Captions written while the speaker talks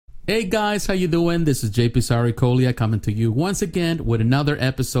Hey guys, how you doing? This is JP Saricolia coming to you once again with another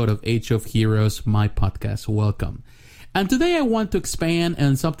episode of Age of Heroes, my podcast. Welcome. And today I want to expand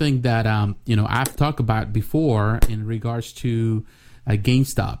on something that I've talked about before in regards to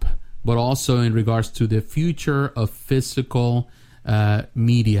GameStop, but also in regards to the future of physical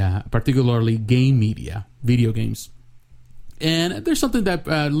media, particularly game media, video games. And there's something that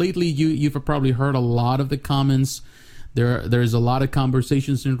lately you've probably heard a lot of the comments. There's a lot of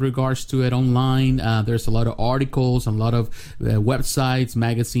conversations in regards to it online. There's a lot of articles, a lot of websites,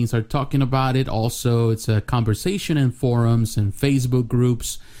 magazines are talking about it. Also, it's a conversation in forums and Facebook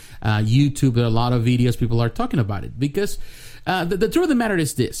groups, YouTube. There are a lot of videos people are talking about it because the truth of the matter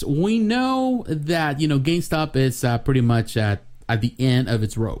is this: we know that GameStop is pretty much at the end of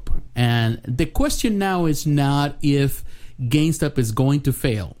its rope, and the question now is not if GameStop is going to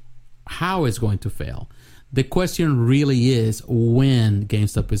fail, how it's going to fail. The question really is when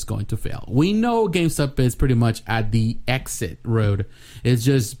GameStop is going to fail. We know GameStop is pretty much at the exit road. It's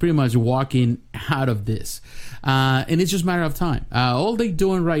just pretty much walking out of this. And it's just a matter of time. All they're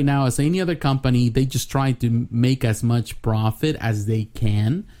doing right now is any other company, they just try to make as much profit as they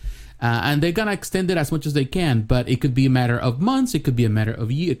can. And they're going to extend it as much as they can, but it could be a matter of months. It could be a matter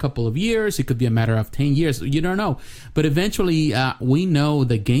of a couple of years. It could be a matter of 10 years. You don't know. But eventually, we know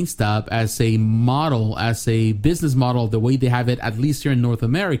that GameStop as a model, as a business model, the way they have it, at least here in North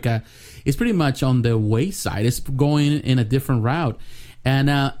America, is pretty much on the wayside. It's going in a different route. And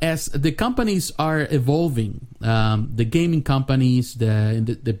as the companies are evolving, the gaming companies,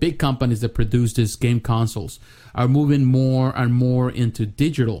 the big companies that produce these game consoles are moving more and more into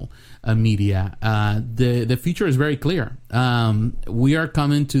digital media. The future is very clear. We are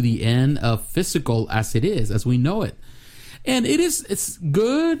coming to the end of physical as it is, as we know it. And it's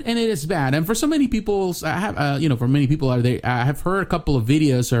good and it is bad. And for so many people, I have heard a couple of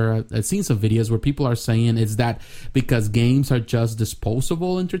videos or I've seen some videos where people are saying it's that because games are just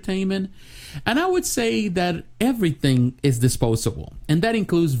disposable entertainment. And I would say that everything is disposable, and that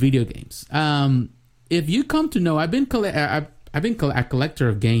includes video games. If you come to know, I've been a collector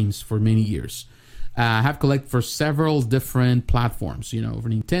of games for many years. I have collected for several different platforms, for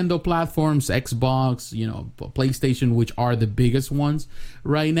Nintendo platforms, Xbox, PlayStation, which are the biggest ones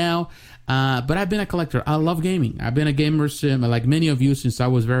right now. But I've been a collector. I love gaming. I've been a gamer, like many of you, since I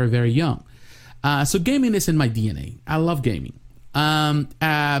was very, very young. So gaming is in my DNA. I love gaming.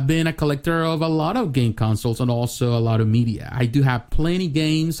 I've been a collector of a lot of game consoles and also a lot of media. I do have plenty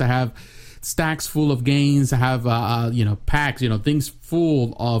games. I have stacks full of games. I have, packs, things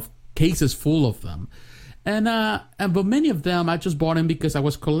full of cases full of them, but many of them I just bought them because I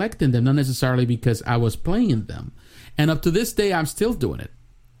was collecting them, not necessarily because I was playing them. And up to this day, I'm still doing it.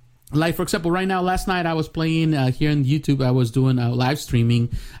 Like, for example, right now, last night I was playing here on YouTube. I was doing live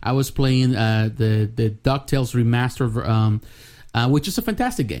streaming. I was playing the DuckTales remaster, which is a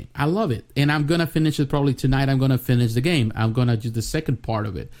fantastic game. I love it, and I'm gonna finish it probably tonight. I'm gonna finish the game. I'm gonna do the second part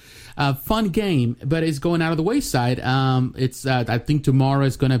of it. Fun game, but it's going out of the wayside. I think tomorrow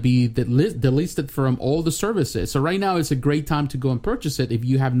is going to be delisted from all the services. So right now it's a great time to go and purchase it if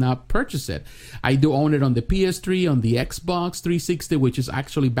you have not purchased it. I do own it on the PS3, on the Xbox 360, which is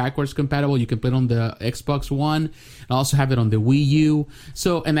actually backwards compatible. You can play it on the Xbox One. I also have it on the Wii U.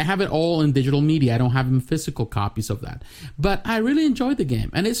 And I have it all in digital media. I don't have physical copies of that. But I really enjoy the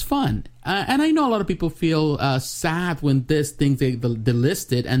game, and it's fun. And I know a lot of people feel sad when these things they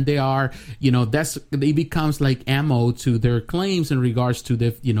delisted, and they are, it becomes like ammo to their claims in regards to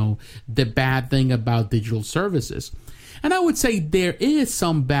the bad thing about digital services. And I would say there is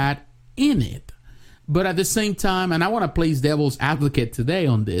some bad in it, but at the same time, and I want to play devil's advocate today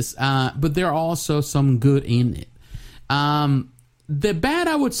on this, but there are also some good in it. The bad,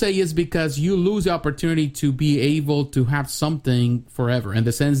 I would say, is because you lose the opportunity to be able to have something forever, in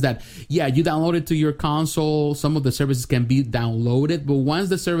the sense that, you download it to your console. Some of the services can be downloaded, but once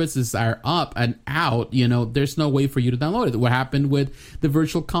the services are up and out, there's no way for you to download it. What happened with the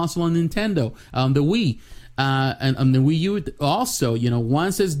Virtual Console on Nintendo, the Wii, and on the Wii U also,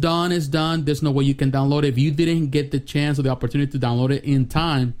 once it's done, it's done. There's no way you can download it. If you didn't get the chance or the opportunity to download it in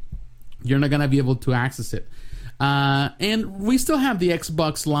time, you're not going to be able to access it. And we still have the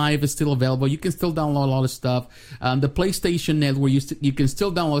Xbox Live is still available. You can still download a lot of stuff. The PlayStation Network, you can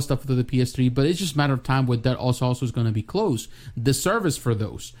still download stuff to the PS3, but it's just a matter of time when that also is going to be closed, the service for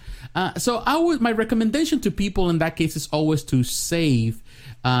those. So my recommendation to people in that case is always to save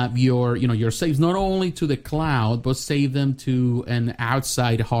your saves, not only to the cloud, but save them to an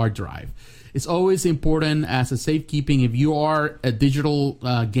outside hard drive. It's always important as a safekeeping, if you are a digital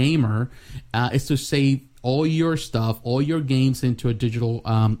gamer, is to save all your stuff, all your games into a digital,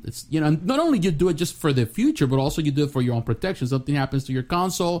 it's, you know, not only you do it just for the future, but also you do it for your own protection. Something happens to your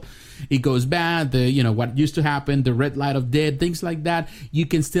console, it goes bad, you know, what used to happen, the red light of death, things like that, you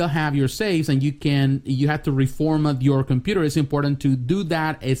can still have your saves, and you have to reformat your computer. It's important to do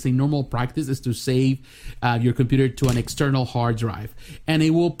that. It's a normal practice, is to save your computer to an external hard drive, and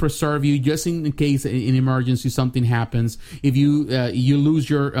it will preserve you just in case in emergency something happens. If you lose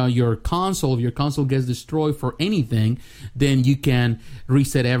your console, if your console gets destroyed for anything, then you can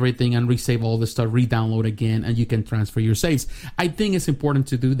reset everything and resave all the stuff, re-download again, and you can transfer your saves. I think it's important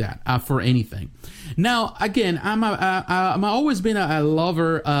to do that for anything. Now, again, I'm always been a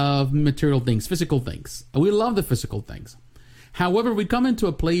lover of material things, physical things. We love the physical things. However, we come into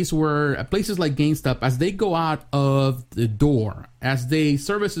a place where places like GameStop, as they go out of the door, as the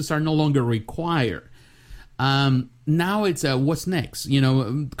services are no longer required, now it's what's next. You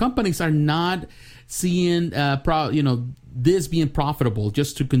know, companies are not seeing this being profitable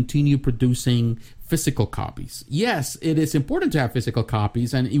just to continue producing physical copies. Yes, it is important to have physical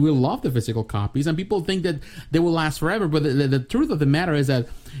copies, and we love the physical copies, and people think that they will last forever, but the truth of the matter is that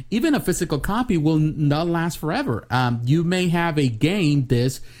even a physical copy will not last forever. You may have a game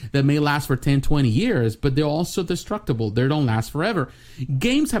disc that may last for 10, 20 years, but they're also destructible. They don't last forever.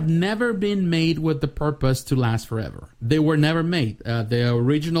 Games have never been made with the purpose to last forever. They were never made. The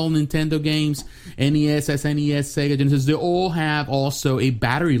original Nintendo games, NES, SNES, Sega Genesis, they all have also a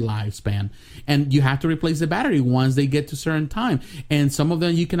battery lifespan, and you have to replace the battery once they get to a certain time, and some of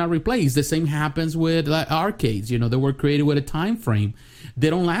them you cannot replace. The same happens with arcades. You know, they were created with a time frame.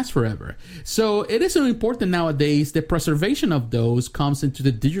 They don't last forever. So it is so important nowadays. The preservation of those comes into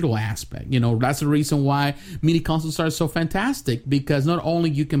the digital aspect. You know, that's the reason why mini consoles are so fantastic, because not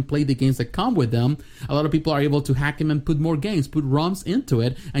only you can play the games that come with them, a lot of people are able to hack them and put more games, put ROMs into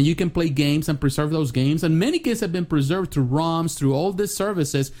it, and you can play games and preserve those games. And many games have been preserved through ROMs, through all these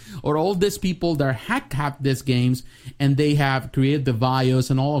services, or all these people that hack these games, and they have created the BIOS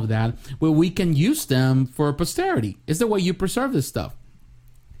and all of that, where we can use them for posterity. It's the way you preserve this stuff.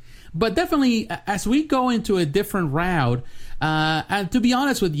 But definitely, as we go into a different route, and to be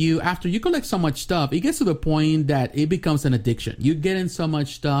honest with you, after you collect so much stuff, it gets to the point that it becomes an addiction. You get in so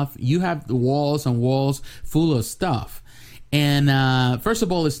much stuff, you have the walls and walls full of stuff. And first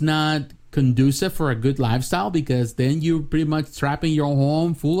of all, it's not conducive for a good lifestyle, because then you're pretty much trapping your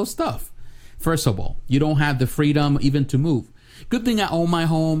home full of stuff. First of all, you don't have the freedom even to move. Good thing I own my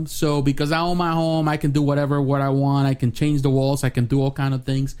home, so because I own my home, I can do what I want. I can change the walls, I can do all kind of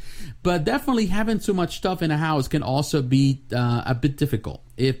things. But definitely having too much stuff in a house can also be a bit difficult,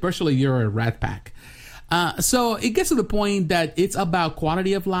 especially if you're a rat pack. So it gets to the point that it's about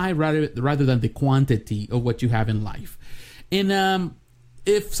quality of life rather than the quantity of what you have in life. And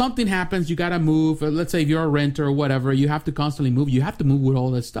if something happens, you gotta move. Let's say if you're a renter or whatever, you have to constantly move. You have to move with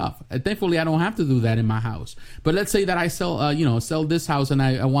all this stuff. Thankfully, I don't have to do that in my house. But let's say that I sell this house, and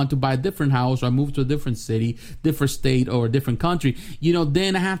I want to buy a different house, or I move to a different city, different state, or a different country. You know,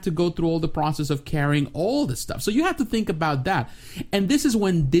 then I have to go through all the process of carrying all this stuff. So you have to think about that. And this is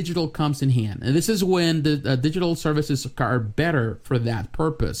when digital comes in hand. And this is when the digital services are better for that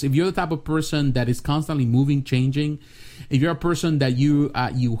purpose. If you're the type of person that is constantly moving, changing, if you're a person that you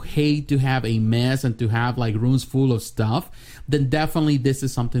hate to have a mess and to have like rooms full of stuff, then definitely this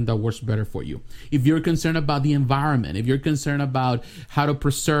is something that works better for you. If you're concerned about the environment, if you're concerned about how to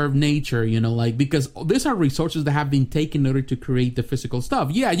preserve nature, you know, like, because these are resources that have been taken in order to create the physical stuff.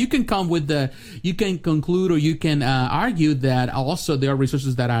 Yeah, you can you can conclude, or you can argue that also there are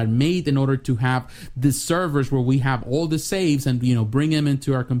resources that are made in order to have the servers where we have all the saves and, you know, bring them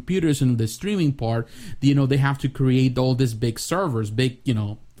into our computers, and the streaming part, you know, they have to create all these big servers, big, you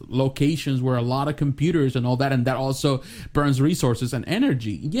know, locations where a lot of computers and all that, and that also burns resources and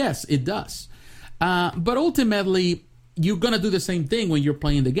energy. Yes, it does. But ultimately, you're going to do the same thing when you're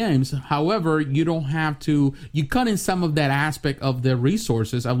playing the games. However, you don't have to, you cut in some of that aspect of the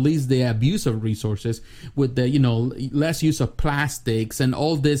resources, at least the abuse of resources, with the, you know, less use of plastics and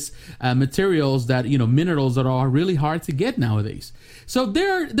all this materials that, you know, minerals that are really hard to get nowadays. So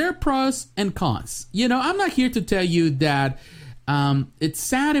there are pros and cons. You know, I'm not here to tell you that it's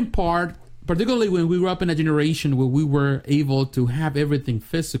sad in part, particularly when we grew up in a generation where we were able to have everything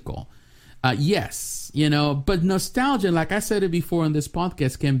physical. Yes, you know, but nostalgia, like I said it before in this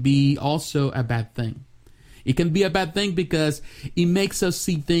podcast, can be also a bad thing. It can be a bad thing because it makes us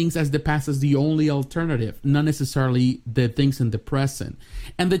see things as the past as the only alternative, not necessarily the things in the present.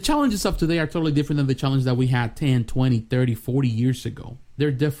 And the challenges of today are totally different than the challenge that we had 10, 20, 30, 40 years ago. They're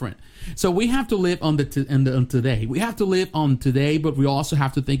different. So we have to live on on today. We have to live on today, but we also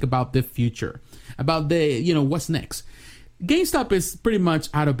have to think about the future, about what's next. GameStop is pretty much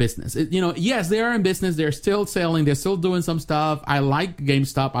out of business. Yes, they are in business. They're still selling. They're still doing some stuff. I like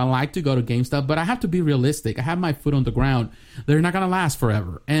GameStop. I like to go to GameStop, but I have to be realistic. I have my foot on the ground. They're not going to last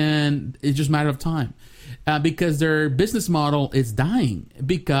forever, and it's just a matter of time. Because their business model is dying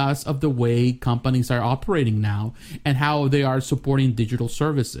because of the way companies are operating now and how they are supporting digital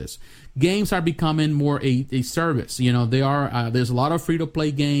services. Games are becoming more a service. They are. There's a lot of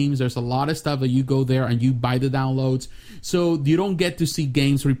free-to-play games. There's a lot of stuff that you go there and you buy the downloads. So you don't get to see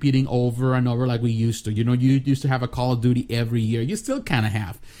games repeating over and over like we used to. You used to have a Call of Duty every year. You still kind of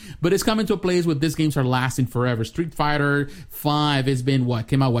have. But it's coming to a place where these games are lasting forever. Street Fighter 5 has been,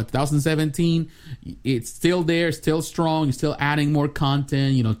 came out, 2017? It's still there, still strong. You're still adding more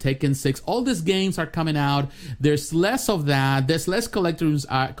content. Tekken 6. All these games are coming out. There's less of that. There's less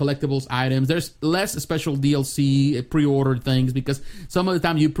collectibles items. There's less special DLC, pre-ordered things, because some of the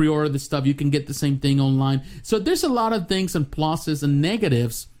time you pre-order the stuff, you can get the same thing online. So there's a lot of things and pluses and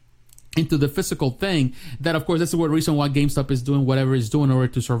negatives into the physical thing that, of course, that's the reason why GameStop is doing whatever it's doing in order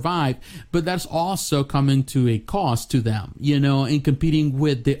to survive. But that's also coming to a cost to them, in competing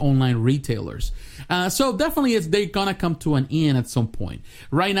with the online retailers. So definitely they're going to come to an end at some point.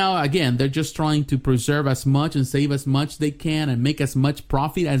 Right now, again, they're just trying to preserve as much and save as much they can and make as much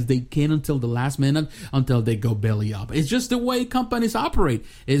profit as they can until the last minute, until they go belly up. It's just the way companies operate.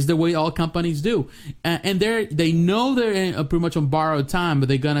 It's the way all companies do. And they know they're pretty much on borrowed time, but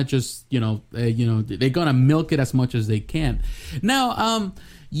they're going to just they're gonna milk it as much as they can. Now,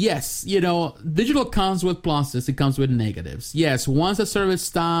 yes, digital comes with pluses. It comes with negatives. Yes, once the service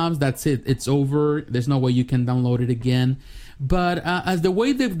stops, that's it. It's over. There's no way you can download it again. But as the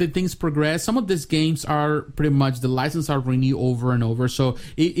way the things progress, some of these games are pretty much the license are renewed over and over. So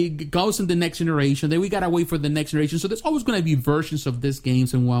it goes in the next generation. Then we gotta wait for the next generation. So there's always gonna be versions of these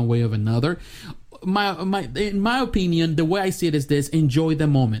games in one way or another. In my opinion, the way I see it is this: enjoy the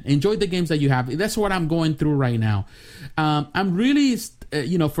moment, enjoy the games that you have. That's what I'm going through right now. I'm really,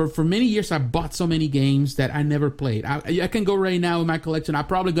 for many years I bought so many games that I never played. I can go right now in my collection. I'm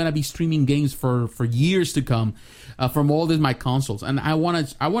probably gonna be streaming games for years to come from all of my consoles, and I want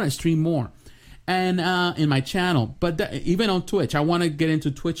to stream more, and in my channel, but even on Twitch, I want to get into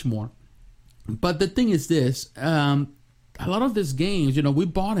Twitch more. But the thing is this. A lot of these games, we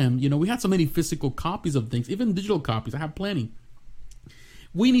bought them. We had so many physical copies of things, even digital copies. I have plenty.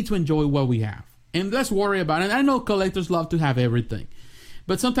 We need to enjoy what we have, and let's worry about it. And I know collectors love to have everything,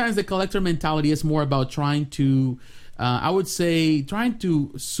 but sometimes the collector mentality is more about trying to, trying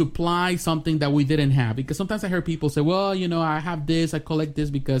to supply something that we didn't have. Because sometimes I hear people say, well, I have this, I collect this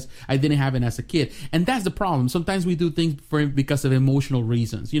because I didn't have it as a kid. And that's the problem. Sometimes we do things because of emotional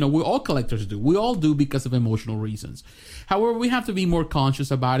reasons. We all collectors do. We all do because of emotional reasons. However, we have to be more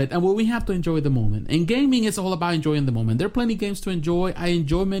conscious about it, and we have to enjoy the moment. And gaming is all about enjoying the moment. There are plenty of games to enjoy. I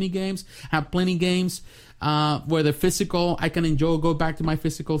enjoy many games, have plenty of games. Where the physical, I can go back to my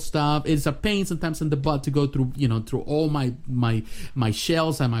physical stuff. It's a pain sometimes in the butt to go through, through all my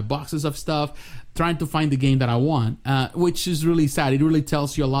shelves and my boxes of stuff, trying to find the game that I want, which is really sad. It really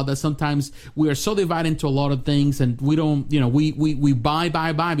tells you a lot that sometimes we are so divided into a lot of things, and we don't, we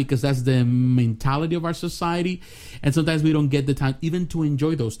buy because that's the mentality of our society, and sometimes we don't get the time even to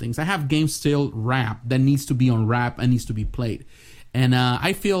enjoy those things. I have games still wrapped that needs to be unwrapped and needs to be played. And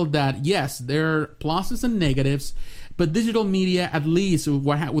I feel that, yes, there are pluses and negatives, but digital media, at least,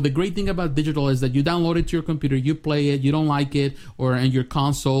 the great thing about digital is that you download it to your computer, you play it, you don't like it, or in your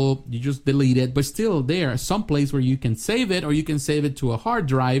console, you just delete it, but still there is some place where you can save it, or you can save it to a hard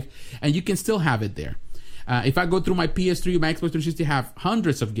drive, and you can still have it there. If I go through my PS3, my Xbox 360 have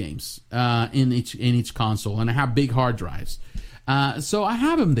hundreds of games in each console, and I have big hard drives. So I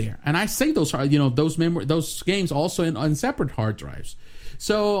have them there, and I save those those games also in separate hard drives.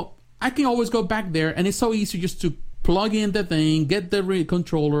 So I can always go back there, and it's so easy just to plug in the thing, get the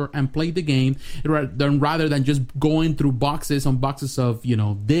controller, and play the game, rather than just going through boxes on boxes of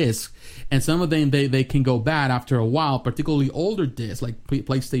discs. And some of them they can go bad after a while, particularly older discs like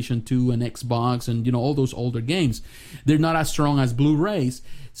PlayStation 2 and Xbox, and all those older games. They're not as strong as Blu-rays.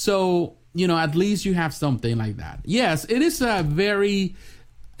 So at least you have something like that. Yes, it is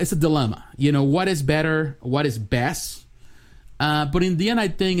it's a dilemma. What is better? What is best? But in the end, I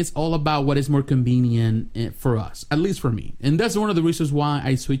think it's all about what is more convenient for us, at least for me. And that's one of the reasons why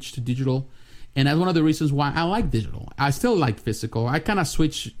I switched to digital. And that's one of the reasons why I like digital. I still like physical. I kind of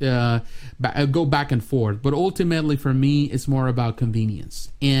switch, go back and forth. But ultimately, for me, it's more about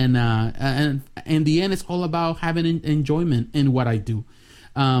convenience. And in the end, it's all about having enjoyment in what I do.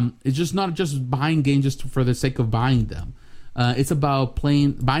 It's just not just buying games just for the sake of buying them. It's about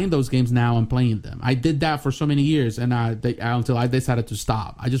buying those games now and playing them. I did that for so many years, and until I decided to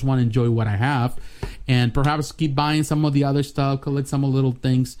stop. I just want to enjoy what I have, and perhaps keep buying some of the other stuff, collect some of little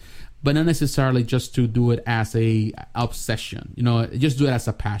things, but not necessarily just to do it as a obsession. Just do it as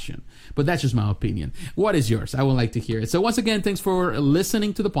a passion. But that's just my opinion. What is yours? I would like to hear it. So once again, thanks for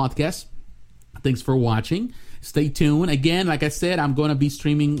listening to the podcast. Thanks for watching. Stay tuned. Again, like I said, I'm going to be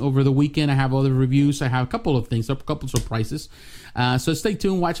streaming over the weekend. I have other reviews. I have a couple of things, a couple of surprises. So stay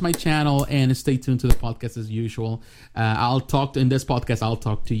tuned. Watch my channel and stay tuned to the podcast as usual. In this podcast, I'll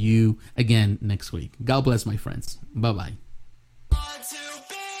talk to you again next week. God bless, my friends. Bye-bye.